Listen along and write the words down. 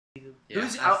Yeah,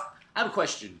 I have a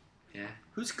question. Yeah.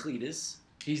 Who's Cletus?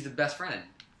 He's the best friend.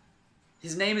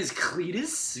 His name is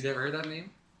Cletus? You never heard that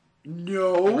name?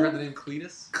 No. Ever heard the name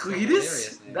Cletus?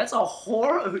 Cletus? Name. That's a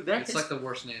horror. It's like the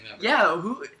worst name ever. Yeah,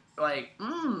 who, like,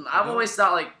 I've always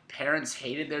thought, like, parents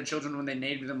hated their children when they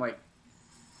named them, like,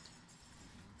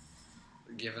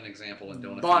 give an example and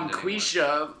don't offend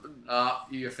Bonquisha.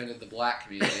 You offended the black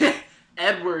community.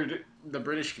 Edward, the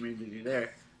British community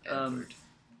there. Edward.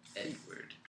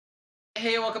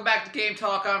 Hey, welcome back to Game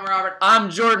Talk. I'm Robert. I'm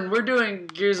Jordan. We're doing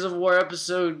Gears of War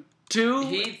Episode 2.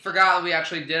 He forgot that we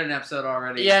actually did an episode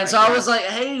already. Yeah, and so I was like,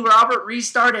 hey, Robert,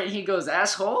 restart it. And he goes,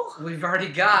 asshole? We've already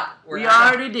got... We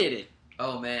already did it.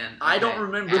 Oh, man. Okay. I don't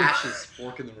remember. Ashes,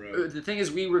 fork in the road. The thing is,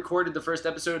 we recorded the first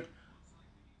episode.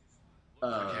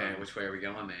 Okay, which way are we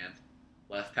going, man?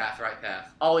 Left path, right path.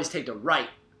 Always take the right.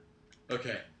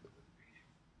 Okay.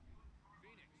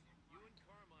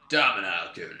 Domino.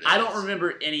 I don't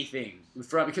remember anything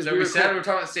from because so we said we were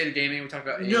talking about the state of gaming. We talked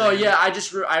about no, yeah.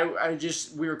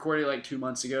 We recorded like 2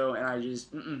 months ago, and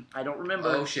I don't remember.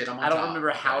 Oh shit! I don't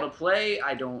remember how to play.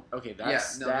 I don't. Okay,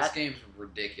 that's this game's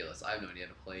ridiculous. I have no idea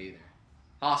how to play either.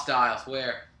 Hostiles,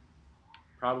 where?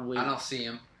 Probably. I don't see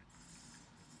him.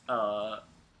 I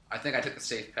think I took the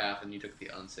safe path, and you took the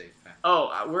unsafe path.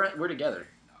 Oh, we're together.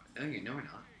 No, we're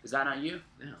not. Is that not you?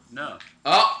 No. No.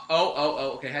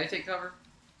 Oh. Okay, how do you take cover?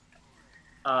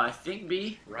 I think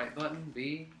B. Right button,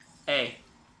 B. A.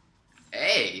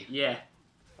 A? Yeah.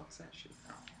 What's that shit?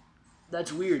 Oh.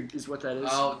 That's weird, is what that is.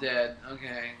 Oh, dead.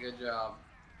 Okay, good job.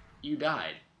 You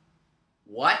died.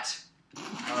 What?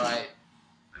 Alright.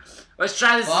 Let's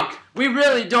try this. We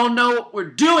really don't know what we're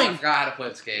doing. I forgot how to play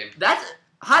this game. That's...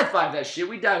 High five that shit.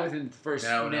 We died within the first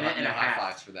minute and a half. High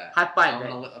fives for that. High five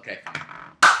that. Okay, fine.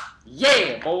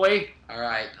 Yeah, boy.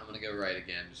 Alright, I'm gonna go right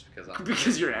again just because I'm...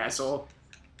 Because you're an asshole.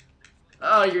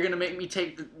 Oh, you're gonna make me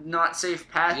take the not safe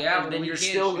path, and then you're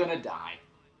still gonna die.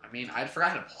 I mean, I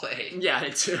forgot how to play. Yeah,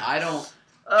 it's... I don't...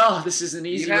 Oh, this isn't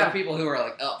easy. You have people who are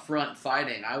like up front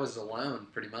fighting. I was alone,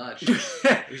 pretty much. It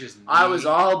was just me. I was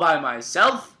all by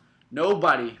myself.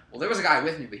 Nobody. Well, there was a guy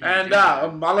with me, but he and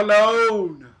I'm all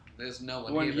alone. There's no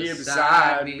one here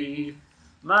beside me.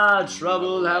 My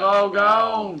troubles have all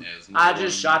gone. I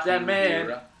just shot that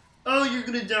man. Oh, you're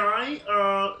gonna die?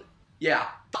 Yeah.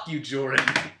 Fuck you, Jordan.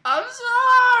 I'm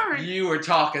sorry. You were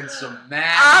talking some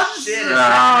mad shit.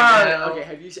 Okay,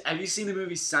 have you seen the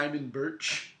movie Simon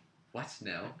Birch? What?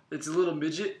 No. It's a little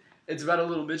midget. It's about a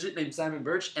little midget named Simon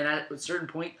Birch, and at a certain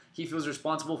point, he feels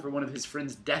responsible for one of his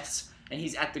friend's deaths, and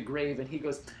he's at the grave, and he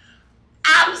goes,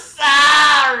 I'm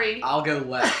sorry. I'll go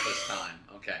left this time.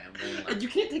 Okay, I'm going left. And you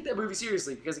can't take that movie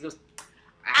seriously because he goes,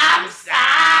 I'm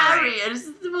sorry. And it's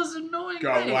the most annoying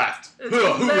thing. Go left. It's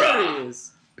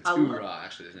hilarious. It's hoorah,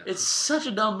 actually. It's such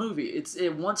a dumb movie.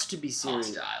 It wants to be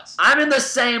serious. Hostiles. I'm in the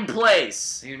same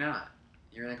place. No, you're not.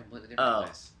 You're in a completely different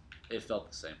place. It felt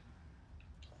the same.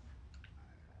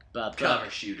 Cover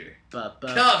shooter.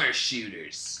 Cover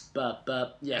shooters.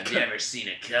 Yeah. Have you ever seen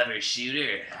a cover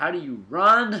shooter? How do you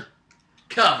run?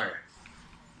 Cover.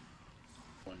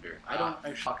 Wonder. I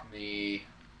don't. Fuck me.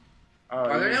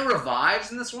 Are there no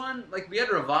revives in this one? Like we had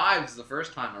revives the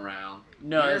first time around.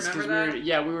 No, it's because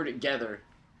we were together,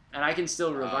 and I can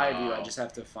still revive you. I just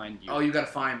have to find you. Oh, you gotta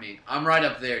find me. I'm right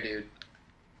up there, dude.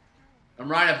 I'm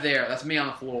right up there. That's me on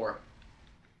the floor.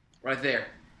 Right there.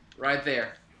 Right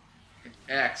there.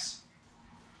 X.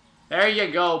 There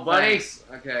you go, buddy. Thanks.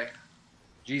 Okay.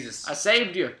 Jesus. I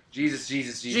saved you. Jesus,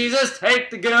 take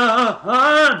the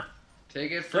gun.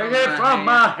 Take it from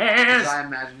my hands. I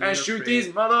imagine and shoot these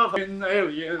motherfucking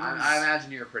aliens. I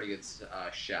imagine you're a pretty good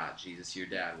shot, Jesus. Your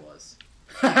dad was.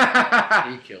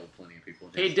 He killed plenty of people.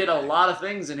 He did a lot of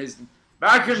things in his...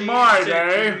 Back in my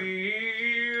day.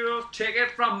 Take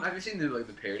it from... Have you seen the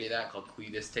parody of that called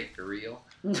Cletus Take the Reel?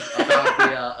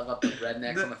 about the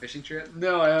rednecks on the fishing trip?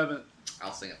 No, I haven't.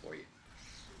 I'll sing it for you.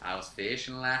 I was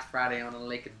fishing last Friday on a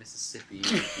lake in Mississippi in the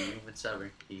humid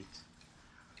southern heat.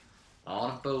 On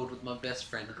a boat with my best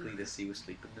friend Kletus, he was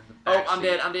sleeping in the back I'm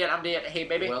dead. Hey,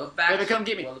 baby. Well, baby, come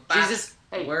get me. Jesus.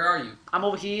 Hey. Where are you? I'm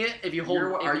over here. If you hold...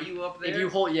 Are you up there? If you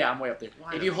hold... Yeah, I'm way up there.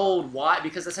 Why if you hold Y,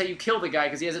 because that's how you kill the guy,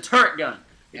 because he has a turret gun.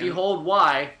 If you hold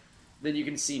Y, then you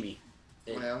can see me.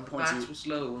 Well, the bats were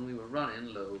slow when we were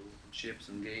running low. Chips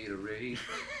and Gatorade.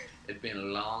 It'd been a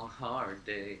long, hard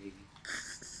day.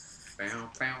 I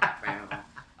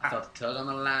felt the tug on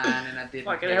the line and I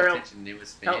didn't pay attention. It was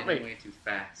spinning way too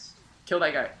fast. Kill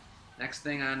that guy. Next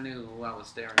thing I knew, I was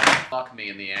staring fuck me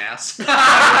in the ass.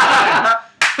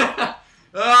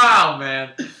 Oh,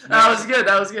 man. That was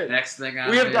good. Next thing I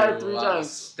knew, we have died 3 I times.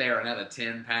 was staring at a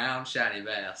 10-pound shiny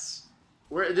bass.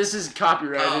 This is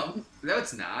copyrighted. Oh, no,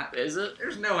 it's not. Is it?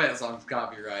 There's no way that song's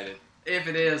copyrighted. If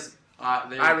it is,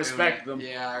 I respect them.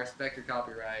 Yeah, I respect your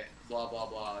copyright. Blah blah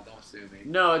blah. Don't sue me.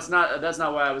 No, it's not. That's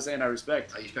not why I was saying I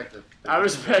respect. Oh, you respect the I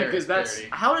respect because that's. parody.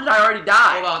 How did I already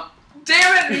die? Hold on.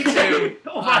 Damn it, me too.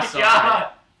 Oh my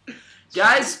god.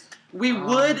 Guys, we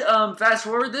would fast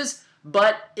forward this,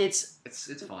 but it's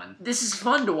fun. This is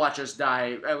fun to watch us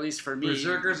die, at least for me.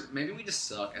 Berserkers, maybe we just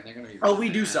suck and they're gonna be. Oh, we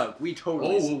do suck. We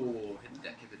totally. Whoa. Hit the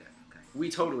deck. Okay. We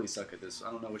totally suck at this.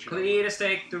 I don't know what you're. Cletus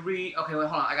Take the Reel. Okay, wait,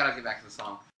 hold on. I gotta get back to the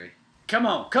song. Come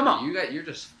on. You're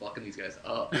just fucking these guys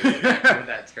up with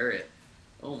that turret.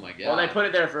 Oh my god. Well, they put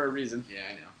it there for a reason. Yeah,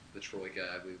 I know. The Troika,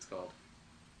 I believe it's called.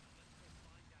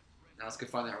 Now let's go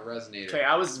find that resonator. Okay,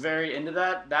 I was very into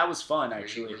that. That was fun,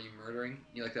 actually. Were you murdering?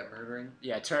 You like that murdering?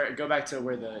 Yeah, go back to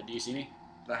where the. Do you see me?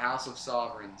 The House of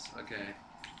Sovereigns. Okay.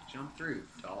 Jump through,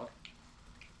 dog.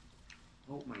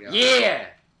 Oh my god. Yeah!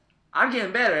 I'm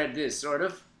getting better at this, sort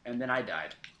of. And then I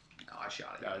died. No, I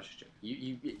shot it. No, I was just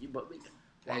joking. Well,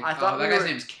 Hey, I thought that we guy's were,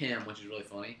 name's Kim, which is really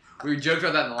funny. We joked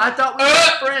about that in the I last. thought we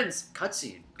were friends.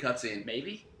 Cutscene. Cutscene.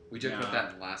 Maybe. We joked about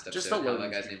that in the last episode. Just a how little.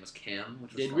 that guy's name was Kim,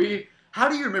 which was Did funny. we? How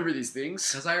do you remember these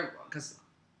things? Because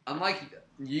unlike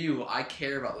you, I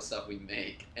care about the stuff we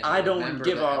make. And I don't remember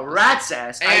give the a episodes. rat's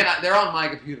ass. And they're on my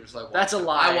computer, so I watched That's a them.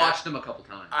 lie. I watched them a couple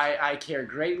times. I care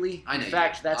greatly. I know In you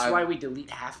fact, do. that's why we delete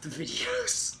half the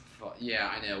videos.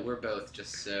 Yeah, I know. We're both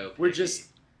just so. We're picky. just.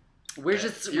 We're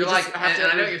just. You're we like, just have and, to.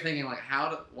 and I know what you're thinking, like,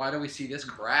 why do we see this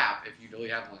crap if you really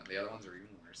have one? The other ones are even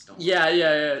worse. Don't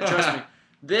Yeah. Trust me.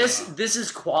 This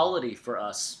is quality for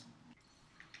us.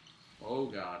 Oh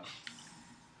god.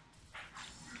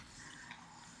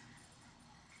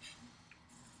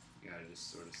 You gotta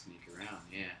just sort of sneak around,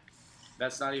 yeah.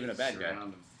 That's not even a bad guy.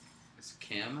 Surround him. It's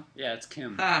Kim. Yeah, it's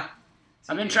Kim. Ha!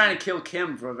 I've been trying to kill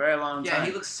Kim for a very long time. Yeah,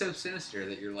 he looks so sinister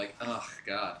that you're like, oh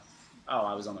god. Oh,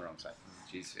 I was on the wrong side.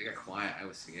 Jeez, it got quiet. I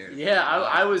was scared. Yeah,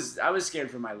 I was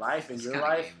scared for my life and This your kind of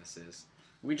life. game this is.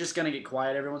 We're just gonna get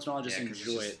quiet every once in a while, just 'cause it's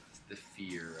enjoy just it. The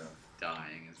fear of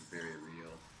dying is very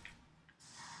real.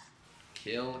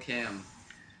 Kill Kim.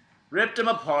 Ripped him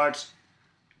apart.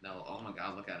 No, oh my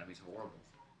god, look at him. He's horrible.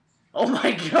 Oh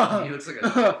my god. He looks like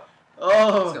a,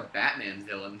 oh. looks like a Batman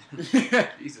villain.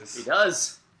 Jesus. He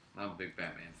does. I'm a big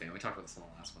Batman fan. We talked about this in the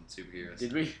last one, superheroes.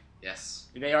 Did we? Yes.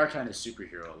 They are kind of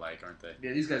superhero-like, aren't they?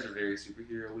 Yeah, these guys are very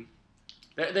superhero-y.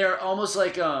 They're almost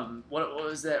like what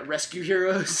was that? Rescue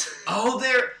heroes. Oh,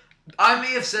 I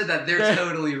may have said that. They're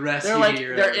totally rescue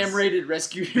heroes. They're M-rated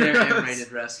rescue heroes. They're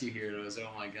M-rated rescue heroes. Oh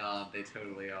my god, they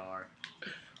totally are.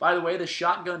 By the way, the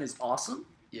shotgun is awesome.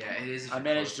 Yeah, it is. I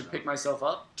managed to pick myself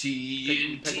up.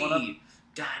 TNT. Pick one up.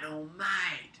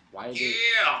 Dynamite. Why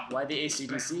Yeah. Why the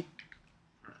AC/DC?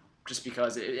 Just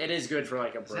because it is good for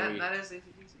like a brain. That is ACDC?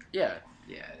 Yeah.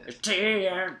 Yeah, it It's is.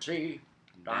 TNT.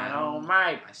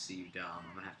 Dynamite. I see you, Dom.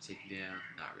 I'm gonna have to take you down.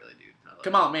 Not really, dude. I love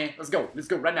Come you. on, man. Let's go. Let's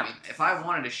go right now. I mean, if I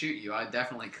wanted to shoot you, I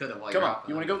definitely could have. Come on.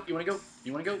 You want to go? You want to go?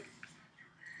 You want to go?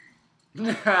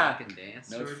 Fucking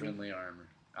dance. No Jordan. friendly armor.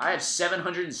 I have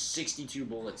 762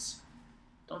 bullets.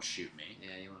 Don't shoot me.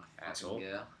 Yeah, you want to Asshole.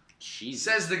 go? Jesus.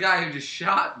 Says the guy who just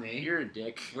shot me. You're a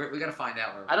dick. We gotta find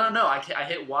out where. I don't know. I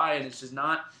hit Y and it's just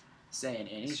not saying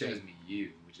It anything. shows me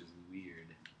you, which is weird.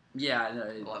 Yeah, I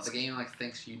know. Well, the game like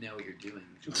thinks you know what you're doing.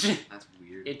 Which is, that's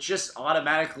weird. It just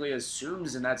automatically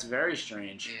assumes, and that's very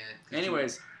strange. Yeah, 'cause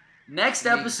Anyways, next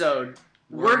I mean, episode,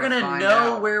 we're we're gonna gonna find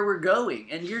know out. where we're going,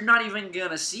 and you're not even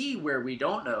gonna see where we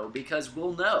don't know because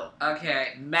we'll know.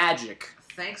 Okay. Magic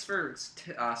Thanks for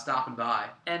stopping by.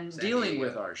 and San dealing Diego.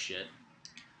 with our shit.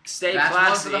 Stay That's classy.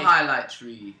 one for the highlight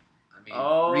tree. I mean,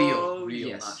 Oh, real,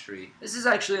 yes. not tree. This is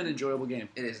actually an enjoyable game.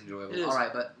 It is enjoyable. It is. All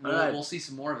right, but All we'll see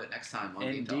some more of it next time on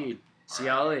Game Talk. Indeed. See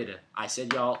All y'all later. I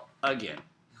said y'all again.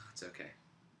 It's okay.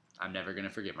 I'm never gonna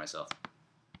forgive myself.